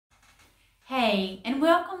Hey, and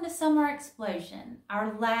welcome to Summer Explosion,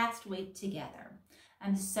 our last week together.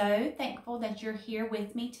 I'm so thankful that you're here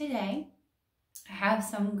with me today. I have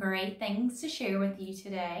some great things to share with you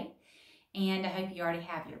today, and I hope you already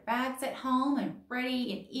have your bags at home and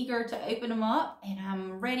ready and eager to open them up, and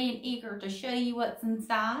I'm ready and eager to show you what's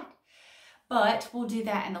inside, but we'll do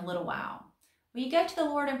that in a little while. Will you go to the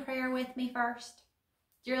Lord in prayer with me first?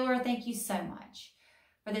 Dear Lord, thank you so much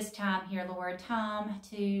for this time here, Lord, time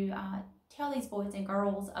to tell these boys and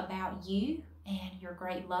girls about you and your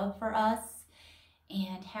great love for us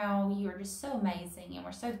and how you are just so amazing. And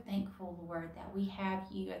we're so thankful, Lord, that we have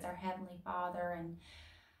you as our Heavenly Father. And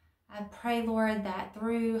I pray, Lord, that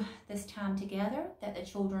through this time together, that the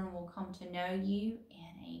children will come to know you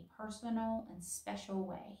in a personal and special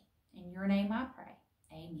way. In your name I pray.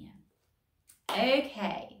 Amen.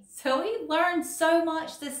 Okay, so we've learned so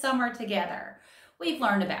much this summer together. We've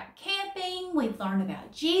learned about camping. We've learned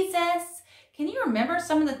about Jesus. Can you remember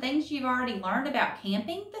some of the things you've already learned about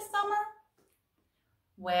camping this summer?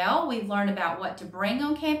 Well, we've learned about what to bring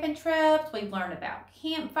on camping trips. We've learned about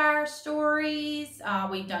campfire stories.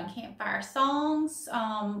 We've done campfire songs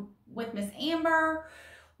with Miss Amber.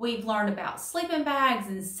 We've learned about sleeping bags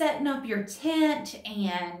and setting up your tent,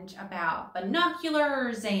 and about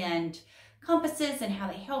binoculars and compasses and how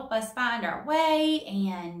they help us find our way,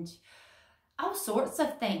 and all sorts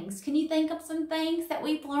of things. Can you think of some things that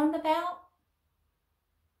we've learned about?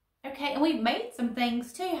 Okay, and we've made some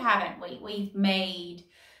things too, haven't we? We've made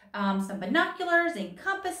some binoculars and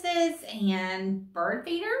compasses and bird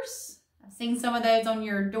feeders. I've seen some of those on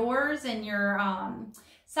your doors and your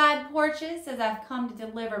side porches as I've come to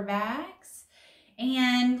deliver bags.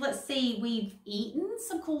 And let's see, we've eaten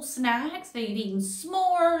some cool snacks. We've eaten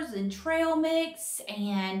s'mores and trail mix,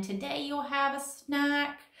 and today you'll have a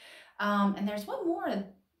snack. And there's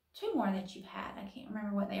two more that you've had. I can't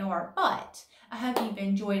remember what they are, but I hope you've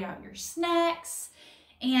enjoyed all your snacks.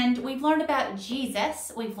 And we've learned about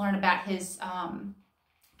Jesus. We've learned about his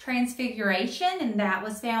transfiguration, and that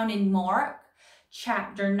was found in Mark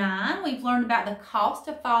chapter 9. We've learned about the cost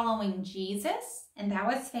of following Jesus, and that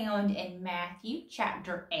was found in Matthew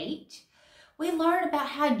chapter 8. We learned about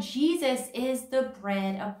how Jesus is the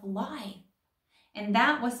bread of life, and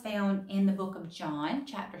that was found in the book of John,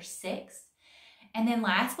 chapter 6. And then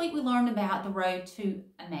last week we learned about the road to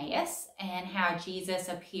Emmaus and how Jesus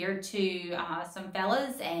appeared to some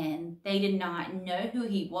fellas, and they did not know who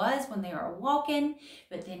he was when they were walking.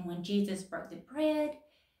 But then when Jesus broke the bread,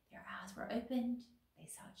 their eyes were opened, they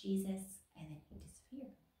saw Jesus, and then he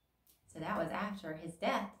disappeared. So that was after his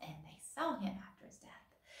death, and they saw him after his death.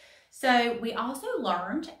 So we also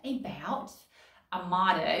learned about a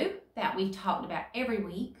motto that we talked about every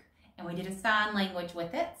week, and we did a sign language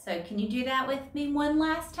with it. So can you do that with me one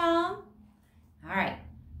last time? All right.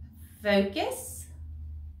 Focus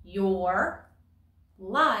your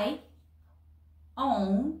life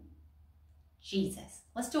on Jesus.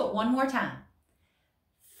 Let's do it one more time.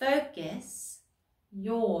 Focus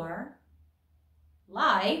your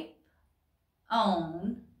life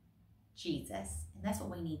on Jesus. And that's what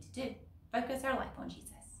we need to do. Focus our life on Jesus.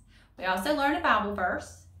 We also learned a Bible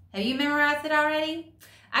verse. Have you memorized it already?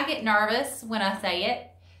 I get nervous when I say it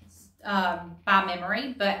by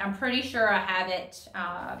memory, but I'm pretty sure I have it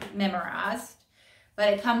memorized.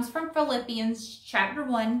 But it comes from Philippians chapter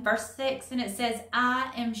 1, verse 6, and it says,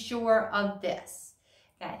 I am sure of this,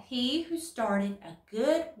 that he who started a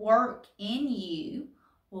good work in you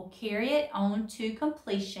will carry it on to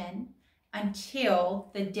completion until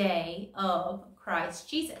the day of Christ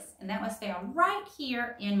Jesus. And that was found right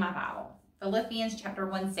here in my Bible, Philippians chapter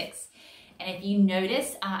 1, 6. And if you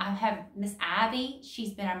notice, I have Miss Ivy.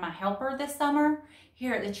 She's been my helper this summer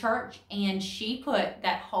here at the church, and she put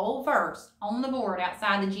that whole verse on the board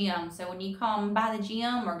outside the gym. So when you come by the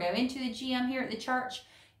gym or go into the gym here at the church,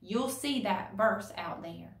 you'll see that verse out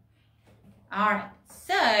there. All right,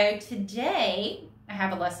 so today I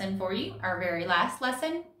have a lesson for you, our very last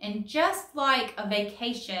lesson. And just like a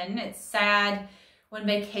vacation, it's sad when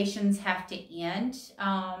vacations have to end.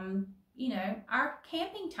 You know, our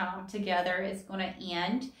camping time together is going to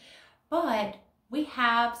end, but we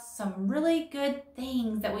have some really good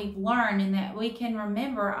things that we've learned and that we can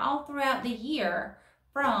remember all throughout the year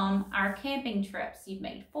from our camping trips. You've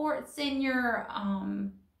made forts in your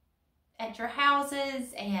at your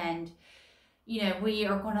houses, and you know, we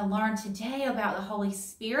are going to learn today about the Holy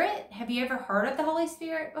Spirit. Have you ever heard of the Holy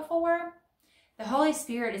Spirit before? The Holy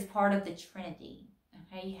Spirit is part of the Trinity.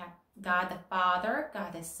 Okay, you have God the Father,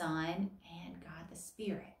 God the Son, and God the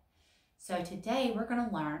Spirit. So today we're going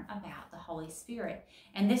to learn about the Holy Spirit.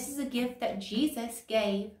 And this is a gift that Jesus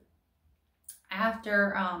gave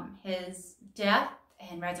after his death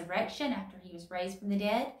and resurrection, after he was raised from the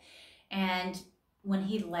dead. And when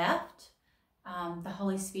he left, the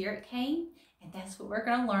Holy Spirit came, and that's what we're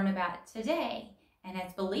going to learn about today. And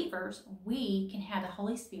as believers, we can have the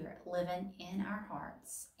Holy Spirit living in our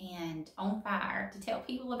hearts and on fire to tell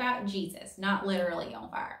people about Jesus. Not literally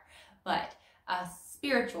on fire, but a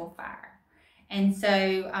spiritual fire. And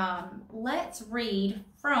so let's read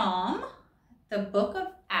from the book of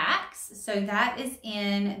Acts. So that is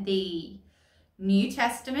in the New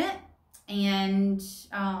Testament. And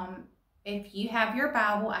if you have your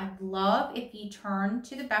Bible, I'd love if you turn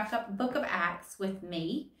to the book of Acts with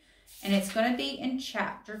me. And it's going to be in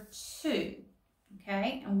chapter 2,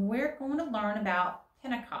 okay? And we're going to learn about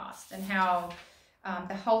Pentecost and how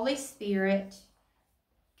the Holy Spirit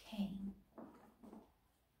came.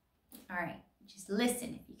 All right, just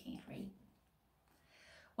listen if you can't read.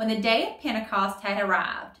 When the day of Pentecost had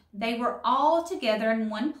arrived, they were all together in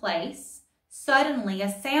one place. Suddenly, a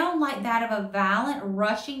sound like that of a violent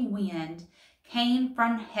rushing wind came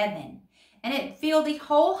from heaven, and it filled the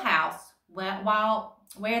whole house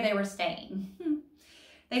where they were staying.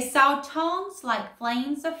 They saw tongues like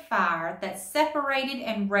flames of fire that separated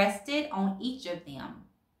and rested on each of them.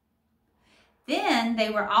 Then they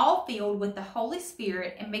were all filled with the Holy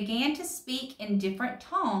Spirit and began to speak in different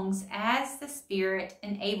tongues as the Spirit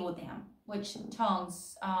enabled them. Which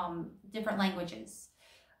tongues? Different languages.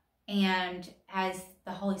 And as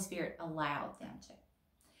the Holy Spirit allowed them to.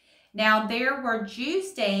 Now there were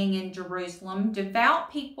Jews staying in Jerusalem, devout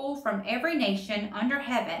people from every nation under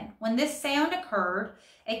heaven. When this sound occurred,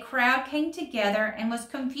 a crowd came together and was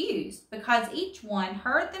confused because each one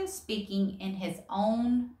heard them speaking in his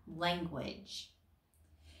own language.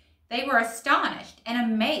 They were astonished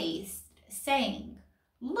and amazed, saying,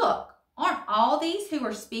 "Look, aren't all these who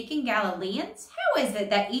are speaking Galileans? How is it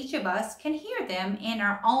that each of us can hear them in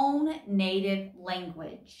our own native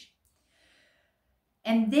language?"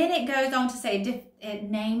 And then it goes on to say, it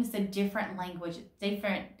names the different languages,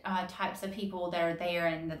 different types of people that are there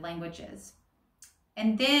in the languages.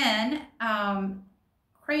 And then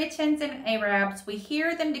Cretans and Arabs, we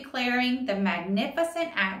hear them declaring the magnificent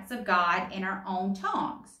acts of God in our own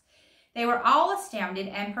tongues. They were all astounded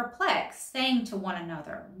and perplexed, saying to one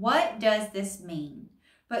another, "What does this mean?"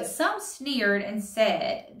 But some sneered and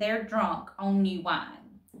said, "They're drunk on new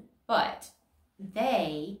wine." But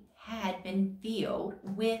they had been filled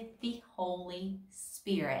with the Holy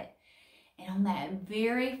Spirit. And on that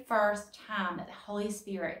very first time that the Holy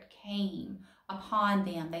Spirit came upon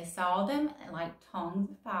them, they saw them like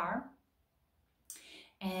tongues of fire.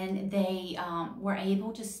 And they were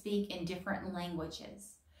able to speak in different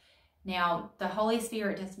languages. Now, the Holy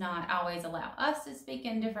Spirit does not always allow us to speak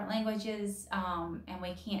in different languages, and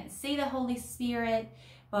we can't see the Holy Spirit.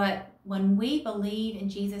 But when we believe in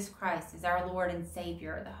Jesus Christ as our Lord and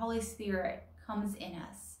Savior, the Holy Spirit comes in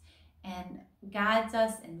us and guides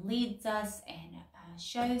us and leads us and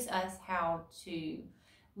shows us how to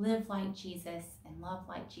live like Jesus and love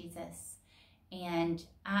like Jesus. And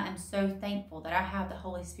I am so thankful that I have the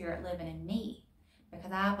Holy Spirit living in me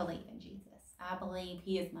because I believe in Jesus. I believe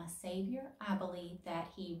he is my Savior. I believe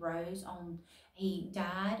that he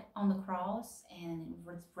died on the cross and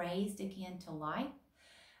was raised again to life.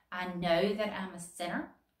 I know that I'm a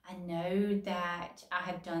sinner. I know that I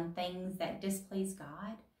have done things that displease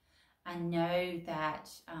God. I know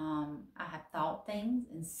that I have thought things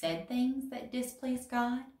and said things that displease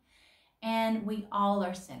God. And we all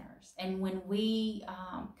are sinners. And when we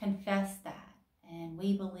confess that and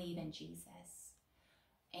we believe in Jesus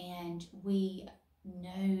and we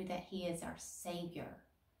know that he is our Savior,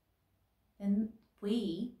 then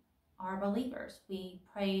we are believers. We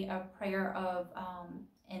pray a prayer of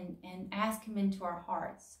and ask him into our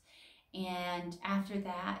hearts. And after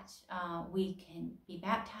that, we can be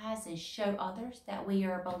baptized and show others that we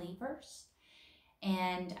are believers.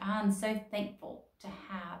 And I'm so thankful to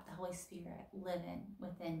have the Holy Spirit living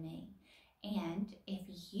within me. And if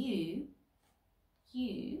you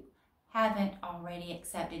haven't already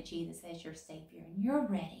accepted Jesus as your Savior and you're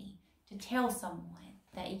ready to tell someone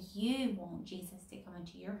that you want Jesus to come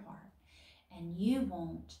into your heart and you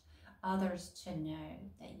want others to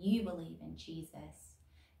know that you believe in Jesus,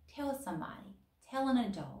 tell somebody, tell an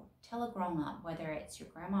adult, tell a grown-up, whether it's your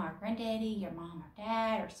grandma or granddaddy, your mom or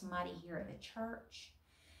dad, or somebody here at the church.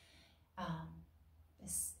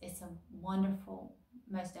 It's a wonderful,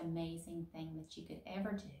 most amazing thing that you could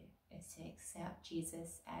ever do is to accept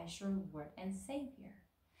Jesus as your Lord and Savior.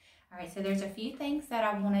 All right, so there's a few things that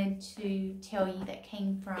I wanted to tell you that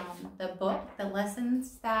came from the book, the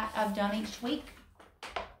lessons that I've done each week.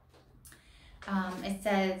 It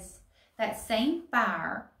says, That same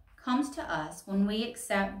fire comes to us when we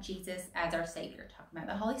accept Jesus as our Savior, talking about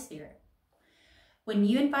the Holy Spirit. When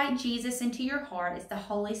you invite Jesus into your heart, it's the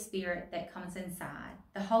Holy Spirit that comes inside.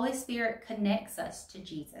 The Holy Spirit connects us to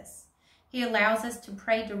Jesus. He allows us to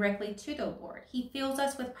pray directly to the Lord. He fills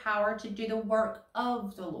us with power to do the work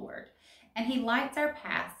of the Lord. And He lights our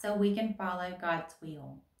path so we can follow God's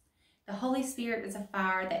will. The Holy Spirit is a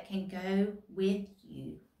fire that can go with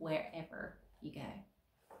you wherever you go.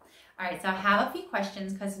 All right, so I have a few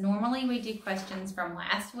questions because normally we do questions from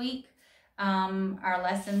last week, our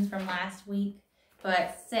lessons from last week.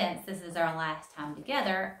 But since this is our last time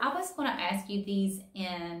together, I was going to ask you these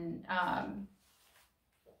in a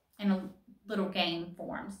little game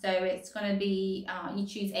form. So it's going to be, you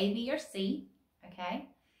choose A, B, or C, okay?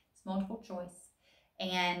 It's multiple choice.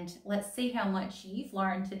 And let's see how much you've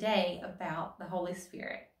learned today about the Holy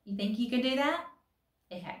Spirit. You think you can do that?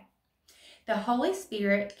 Okay. The Holy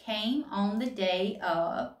Spirit came on the day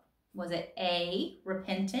of, was it A,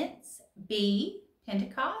 repentance, B,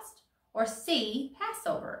 Pentecost, or C,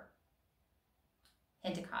 Passover?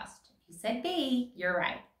 Pentecost. If you said B, you're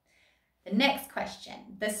right. The next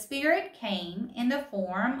question. The Spirit came in the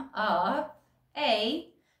form of A,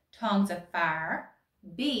 tongues of fire,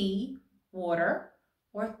 B, water,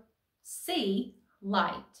 or C,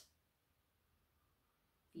 light.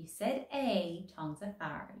 If you said A, tongues of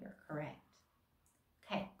fire, you're correct.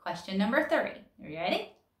 Okay, question number 3. You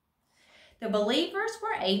ready? The believers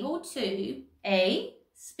were able to A,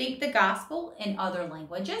 speak the gospel in other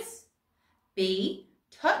languages, B,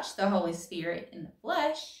 touch the Holy Spirit in the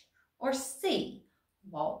flesh, or C,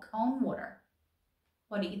 walk on water.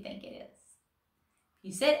 What do you think it is? If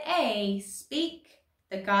you said A, speak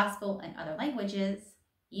the gospel in other languages,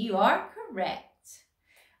 you are correct.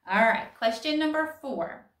 All right, question number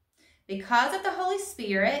 4. Because of the Holy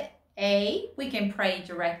Spirit, A, we can pray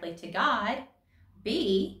directly to God,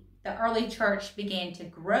 B, the early church began to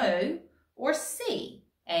grow, or C,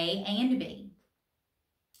 A and B.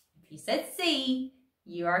 If you said C,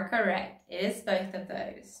 you are correct. It is both of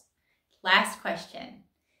those. Last question.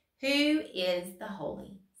 Who is the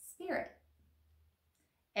Holy Spirit?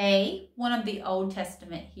 A, one of the Old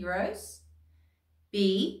Testament heroes,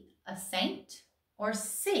 B, a saint, or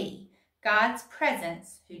C, God's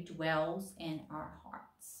presence who dwells in our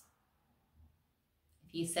hearts.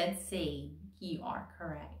 If you said C, you are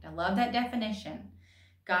correct. I love that definition.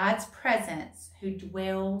 God's presence who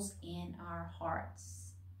dwells in our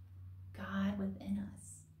hearts. God within us.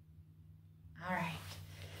 All right.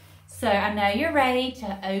 So I know you're ready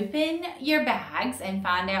to open your bags and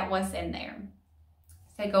find out what's in there.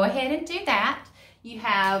 So go ahead and do that. You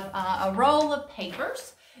have a roll of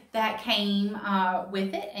papers that came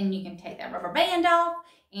with it, and you can take that rubber band off,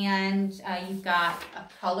 and you've got a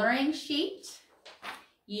coloring sheet.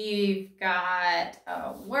 You've got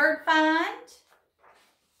a word find.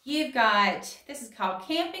 You've got, this is called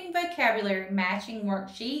Camping Vocabulary Matching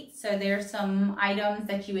Worksheet. So there's some items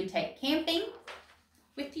that you would take camping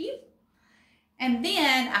with you. And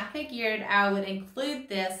then I figured I would include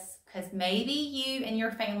this because maybe you and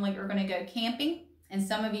your family are going to go camping, and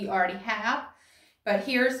some of you already have. But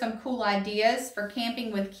here's some cool ideas for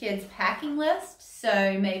camping with kids packing list.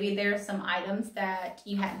 So maybe there's some items that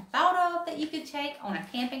you hadn't thought of that you could take on a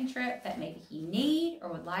camping trip that maybe you need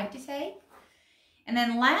or would like to take. And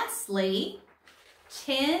then lastly,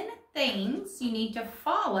 10 things you need to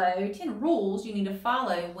follow, 10 rules you need to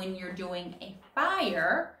follow when you're doing a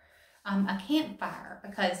fire, a campfire,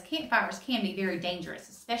 because campfires can be very dangerous,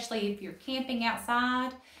 especially if you're camping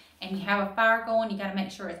outside and you have a fire going. You got to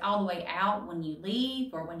make sure it's all the way out when you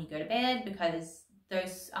leave or when you go to bed, because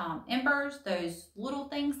those embers, those little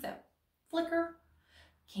things that flicker,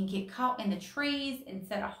 can get caught in the trees and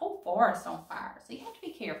set a whole forest on fire. So you have to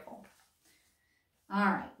be careful. All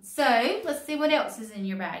right, so let's see what else is in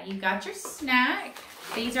your bag. You've got your snack.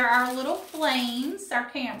 These are our little flames, our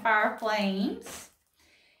campfire flames.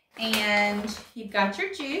 And you've got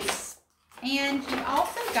your juice. And you've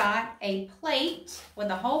also got a plate with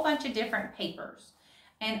a whole bunch of different papers.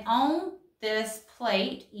 And on this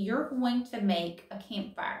plate, you're going to make a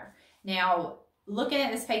campfire. Now, looking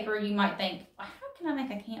at this paper, you might think, well, how can I make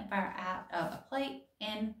a campfire out of a plate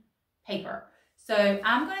and paper? So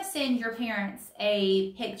I'm going to send your parents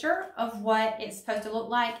a picture of what it's supposed to look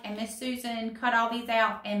like. And Miss Susan cut all these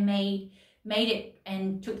out and made it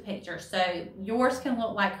and took the picture. So yours can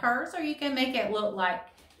look like hers, or you can make it look like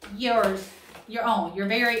yours, your own, your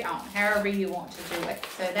very own, however you want to do it.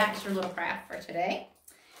 So that's your little craft for today.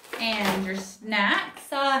 And your snacks.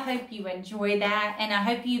 So I hope you enjoy that. And I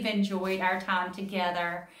hope you've enjoyed our time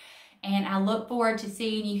together. And I look forward to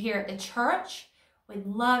seeing you here at the church We'd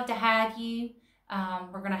love to have you.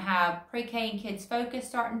 We're going to have pre-K and Kids Focus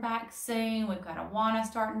starting back soon. We've got Awana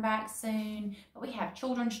starting back soon. But we have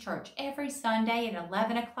children's church every Sunday at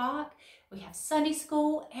 11 o'clock. We have Sunday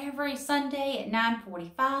school every Sunday at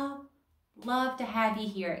 9:45. Love to have you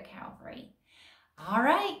here at Calvary. All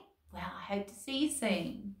right. Well, I hope to see you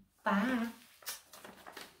soon. Bye.